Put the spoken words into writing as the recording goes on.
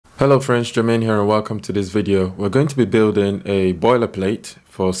Hello friends, Jermaine here and welcome to this video. We're going to be building a boilerplate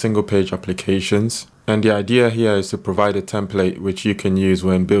for single page applications. And the idea here is to provide a template which you can use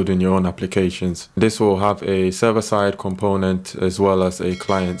when building your own applications. This will have a server-side component as well as a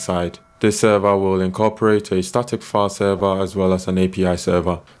client side. This server will incorporate a static file server as well as an API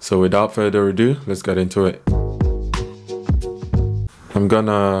server. So without further ado, let's get into it. I'm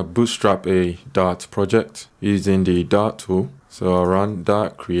gonna bootstrap a Dart project using the Dart tool. So I'll run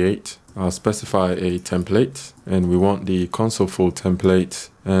Dart create. I'll specify a template and we want the console full template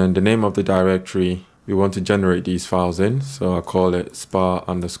and the name of the directory we want to generate these files in. So I'll call it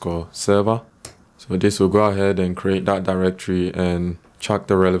spa_server. So this will go ahead and create that directory and chuck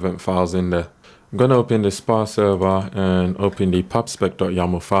the relevant files in there. I'm going to open the spa server and open the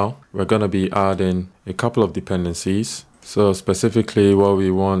pubspec.yaml file. We're going to be adding a couple of dependencies. So specifically what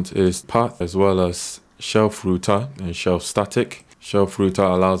we want is path as well as shelf router and shelf static. Shelf router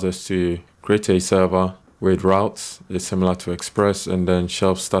allows us to create a server with routes. It's similar to Express, and then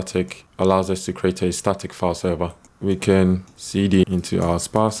shelf static allows us to create a static file server. We can cd into our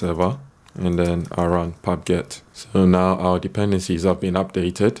spa server and then I'll run pubget. So now our dependencies have been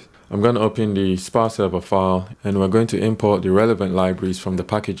updated. I'm going to open the spa server file and we're going to import the relevant libraries from the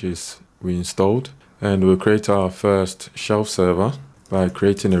packages we installed. And we'll create our first shelf server by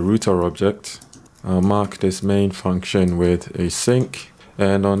creating a router object. I'll mark this main function with a sync,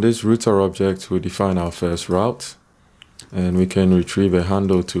 and on this router object we'll define our first route, and we can retrieve a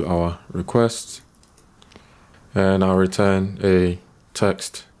handle to our request, and I'll return a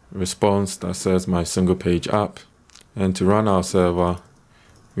text response that says my single page app. And to run our server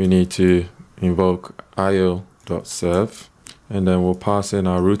we need to invoke io.serve, and then we'll pass in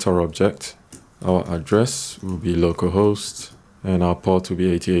our router object. Our address will be localhost and our port will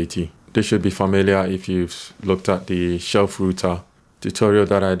be 8080. This should be familiar if you've looked at the shelf router tutorial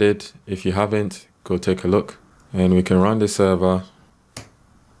that I did. If you haven't, go take a look. And we can run the server.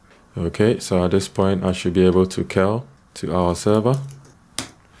 Okay, so at this point I should be able to curl to our server,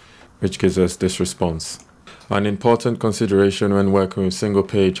 which gives us this response. An important consideration when working with single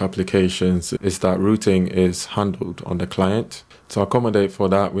page applications is that routing is handled on the client. To accommodate for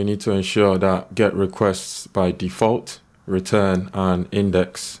that, we need to ensure that get requests by default return an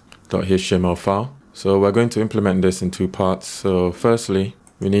index.html file. So we're going to implement this in two parts. So firstly,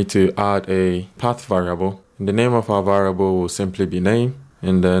 we need to add a path variable. And the name of our variable will simply be name,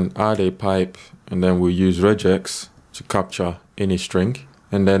 and then add a pipe, and then we'll use regex to capture any string.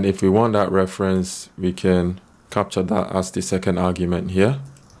 And then if we want that reference, we can capture that as the second argument here.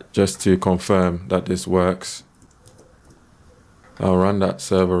 Just to confirm that this works, I'll run that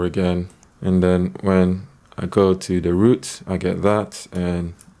server again, and then when I go to the root, I get that,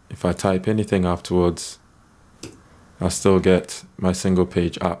 and if I type anything afterwards, I still get my single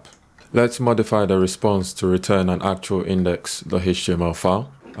page app. Let's modify the response to return an actual index.html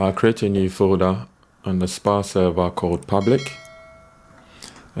file. I'll create a new folder on the spa server called public,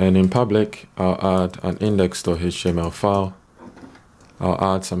 and in public I'll add an index.html file.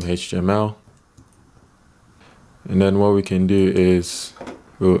 I'll add some HTML, and then what we can do is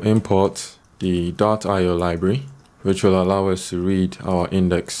we'll import the .io library, which will allow us to read our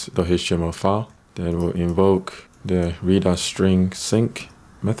index.html file. Then we'll invoke the read_as_string sync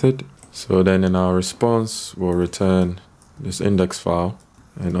method. So then in our response we'll return this index file,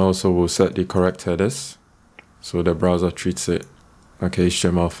 and also we'll set the correct headers so the browser treats it like a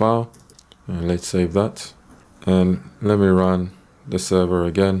HTML file. And let's save that, and let me run the server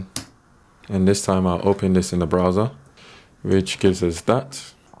again, and this time I'll open this in the browser, which gives us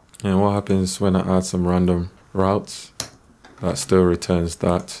that. And what happens when I add some random routes? That still returns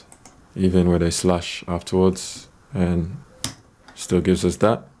that, even with a slash afterwards, and still gives us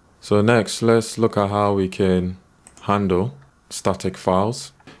that. So next, let's look at how we can handle static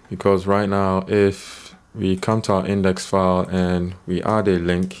files, because right now if we come to our index file and we add a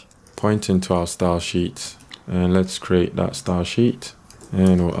link pointing to our style sheet, and let's create that style sheet,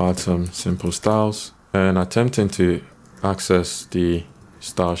 and we'll add some simple styles, and attempting to access the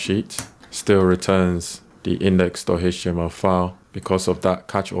style sheet still returns the index.html file because of that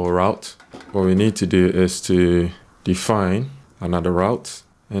catch-all route. What we need to do is to define another route,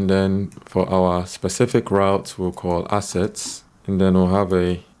 and then for our specific route we'll call assets, and then we'll have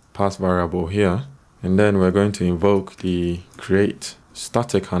a path variable here, and then we're going to invoke the create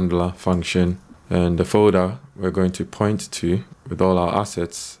static handler function, and the folder we're going to point to with all our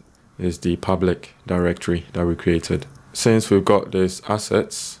assets is the public directory that we created. Since we've got this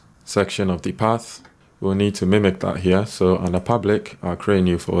assets section of the path, we'll need to mimic that here. So under public, I'll create a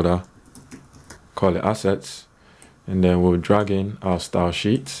new folder, call it assets, and then we'll drag in our style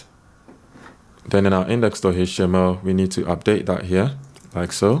sheet, Then in our index.html, we need to update that here,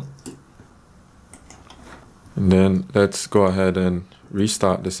 like so. And then let's go ahead and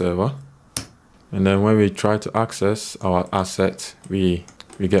restart the server. And then when we try to access our asset, we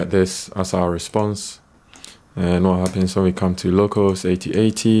get this as our response. And what happens when we come to locals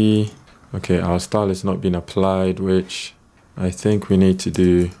 8080? Okay, our style is not being applied, which I think we need to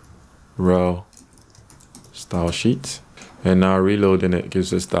do rel style sheet. And now reloading it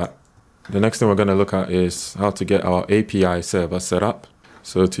gives us that. The next thing we're going to look at is how to get our API server set up.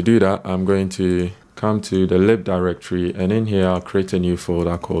 So to do that, I'm going to come to the lib directory, and in here I'll create a new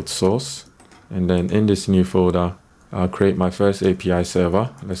folder called source. And then in this new folder, I'll create my first API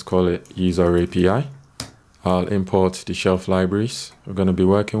server. Let's call it UserApi. I'll import the shelf libraries we're going to be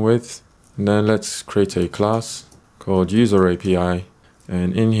working with. And then let's create a class called UserApi.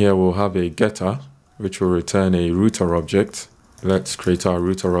 And in here we'll have a getter, which will return a router object. Let's create our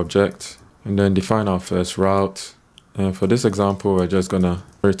router object and then define our first route. And for this example, we're just going to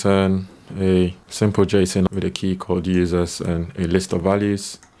return a simple JSON with a key called users and a list of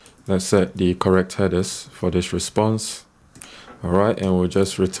values. Let's set the correct headers for this response. All right, and we'll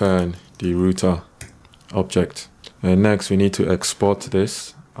just return the router object. And next we need to export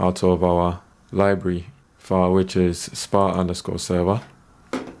this out of our library file, which is spar_server.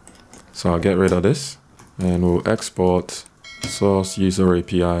 So I'll get rid of this and we'll export source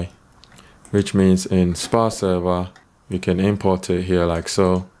UserApi, which means in spar server we can import it here like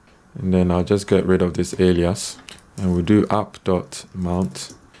so. And then I'll just get rid of this alias and we'll do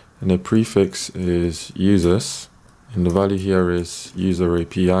app.mount, and the prefix is users, and the value here is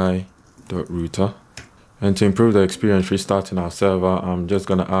UserApi.router. And to improve the experience restarting our server, I'm just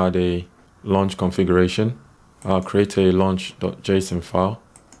going to add a launch configuration. I'll create a launch.json file.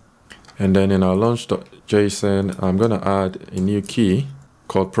 And then in our launch.json, I'm going to add a new key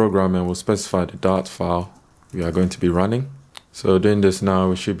called program, and we'll specify the Dart file we are going to be running. So doing this now,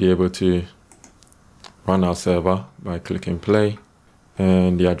 we should be able to run our server by clicking play.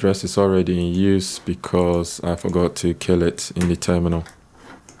 And the address is already in use because I forgot to kill it in the terminal.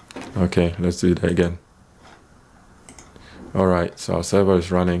 Okay, let's do that again. All right, so our server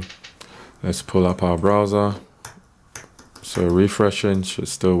is running. Let's pull up our browser. So refreshing should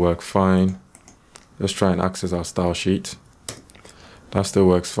still work fine. Let's try and access our style sheet. That still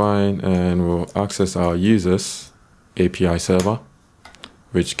works fine, and we'll access our users API server,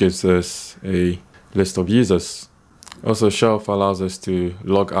 which gives us a list of users. Also, shelf allows us to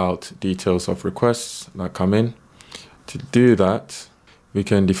log out details of requests that come in. To do that, we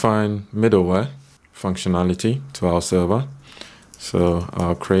can define middleware functionality to our server. So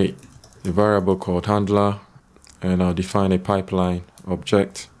I'll create a variable called handler, and I'll define a pipeline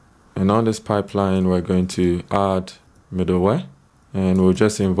object. And on this pipeline, we're going to add middleware, and we'll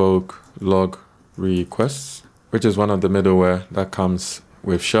just invoke log requests, which is one of the middleware that comes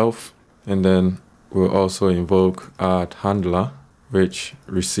with shelf. And then we'll also invoke add handler, which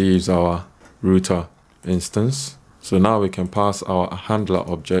receives our router instance. So now we can pass our handler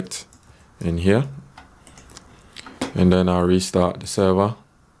object in here. And then I'll restart the server.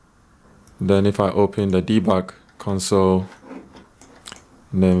 Then if I open the debug console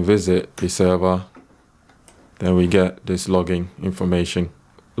and then visit the server, then we get this logging information.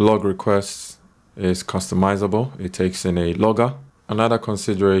 Log requests is customizable. It takes in a logger. Another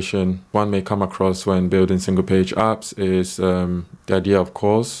consideration one may come across when building single page apps is the idea of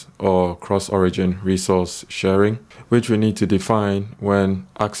CORS, or cross-origin resource sharing, which we need to define when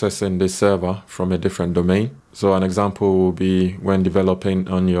accessing this server from a different domain. So an example will be when developing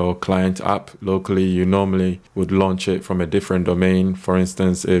on your client app locally, you normally would launch it from a different domain. For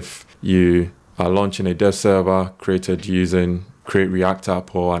instance, if you are launching a dev server created using Create React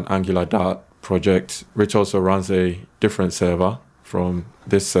App or an Angular Dart project, which also runs a different server from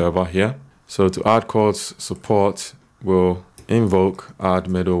this server here. So to add CORS support, we'll invoke add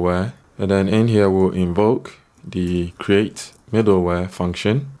middleware, and then in here we'll invoke the create middleware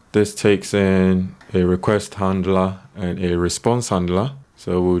function. This takes in a request handler and a response handler,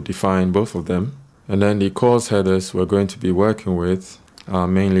 so we'll define both of them. And then the CORS headers we're going to be working with are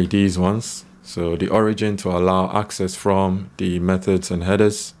mainly these ones. So the origin to allow access from the methods and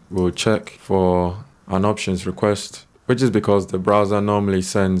headers. We'll check for an options request, which is because the browser normally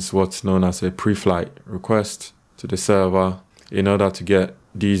sends what's known as a pre-flight request to the server in order to get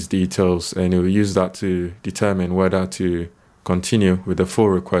these details, and it will use that to determine whether to continue with the full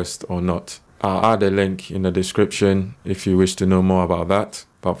request or not. I'll add a link in the description if you wish to know more about that.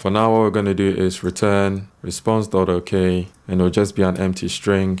 But for now, what we're going to do is return response.ok, and it'll just be an empty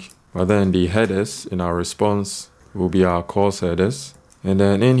string. But then the headers in our response will be our CORS headers. And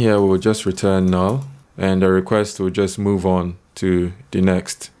then in here, we'll just return null, and the request will just move on to the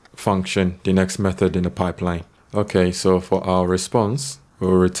next function, the next method in the pipeline. Okay, so for our response,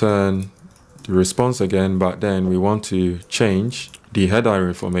 we'll return the response again, but then we want to change the header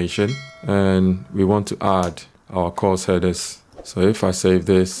information and we want to add our course headers. So if I save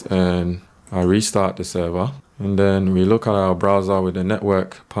this and I restart the server, and then we look at our browser with the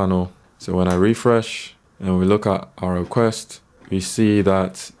network panel. So when I refresh and we look at our request, we see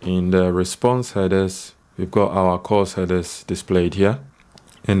that in the response headers, we've got our course headers displayed here.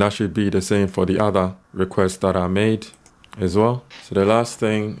 And that should be the same for the other requests that are made as well. So the last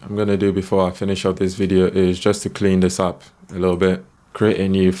thing I'm going to do before I finish up this video is just to clean this up a little bit. Create a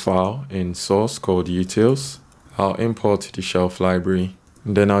new file in source called utils. I'll import the shelf library.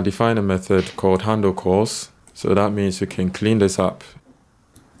 And then I'll define a method called handle calls. So that means we can clean this up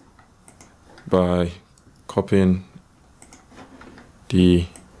by copying the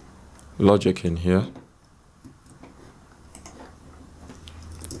logic in here.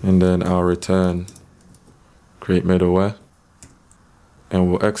 And then I'll return create middleware, and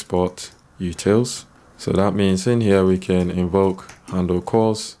we'll export utils. So that means in here we can invoke handle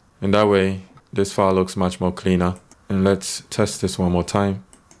calls, and that way this file looks much more cleaner. And let's test this one more time.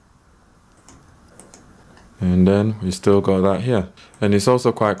 And then we still got that here. And it's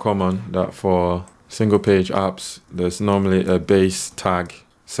also quite common that for single page apps, there's normally a base tag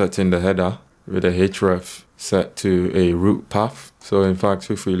set in the header with a href set to a root path. So in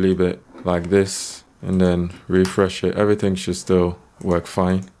fact, if we leave it like this and then refresh it, everything should still work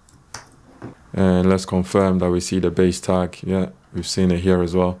fine. And let's confirm that we see the base tag. Yeah, we've seen it here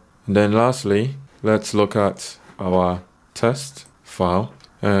as well. And then lastly, let's look at our test file.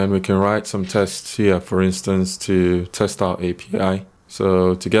 And we can write some tests here, for instance, to test our API.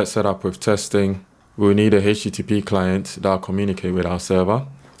 So to get set up with testing, we'll need a HTTP client that'll communicate with our server.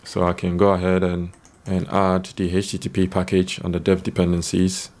 So I can go ahead and add the HTTP package under dev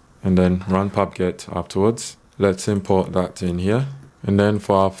dependencies and then run pub-get afterwards. Let's import that in here. And then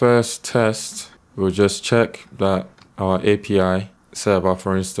for our first test, we'll just check that our API server,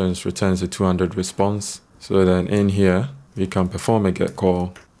 for instance, returns a 200 response. So then in here, we can perform a get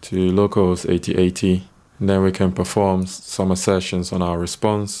call to localhost 8080, and then we can perform some assertions on our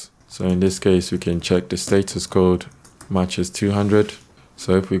response. So in this case, we can check the status code matches 200.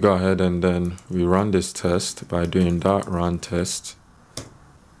 So if we go ahead and then we run this test by doing .run test,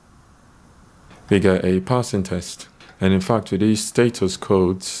 we get a passing test. And in fact, with these status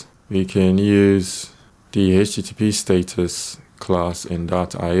codes, we can use the HTTP status class in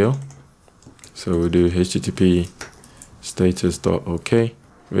 .io. So we'll do HTTP status.ok,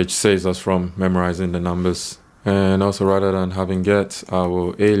 which saves us from memorizing the numbers. And also, rather than having get, I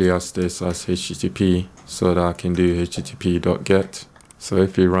will alias this as HTTP so that I can do http.get. So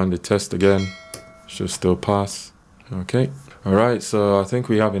if we run the test again, it should still pass. Okay. All right. So I think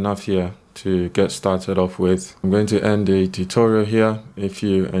we have enough here to get started off with. I'm going to end the tutorial here. If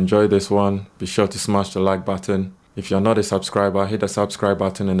you enjoyed this one, be sure to smash the like button. If you're not a subscriber, hit the subscribe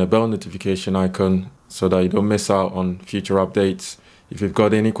button and the bell notification icon so that you don't miss out on future updates. If you've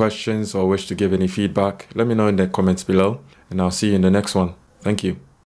got any questions or wish to give any feedback, let me know in the comments below, and I'll see you in the next one. Thank you.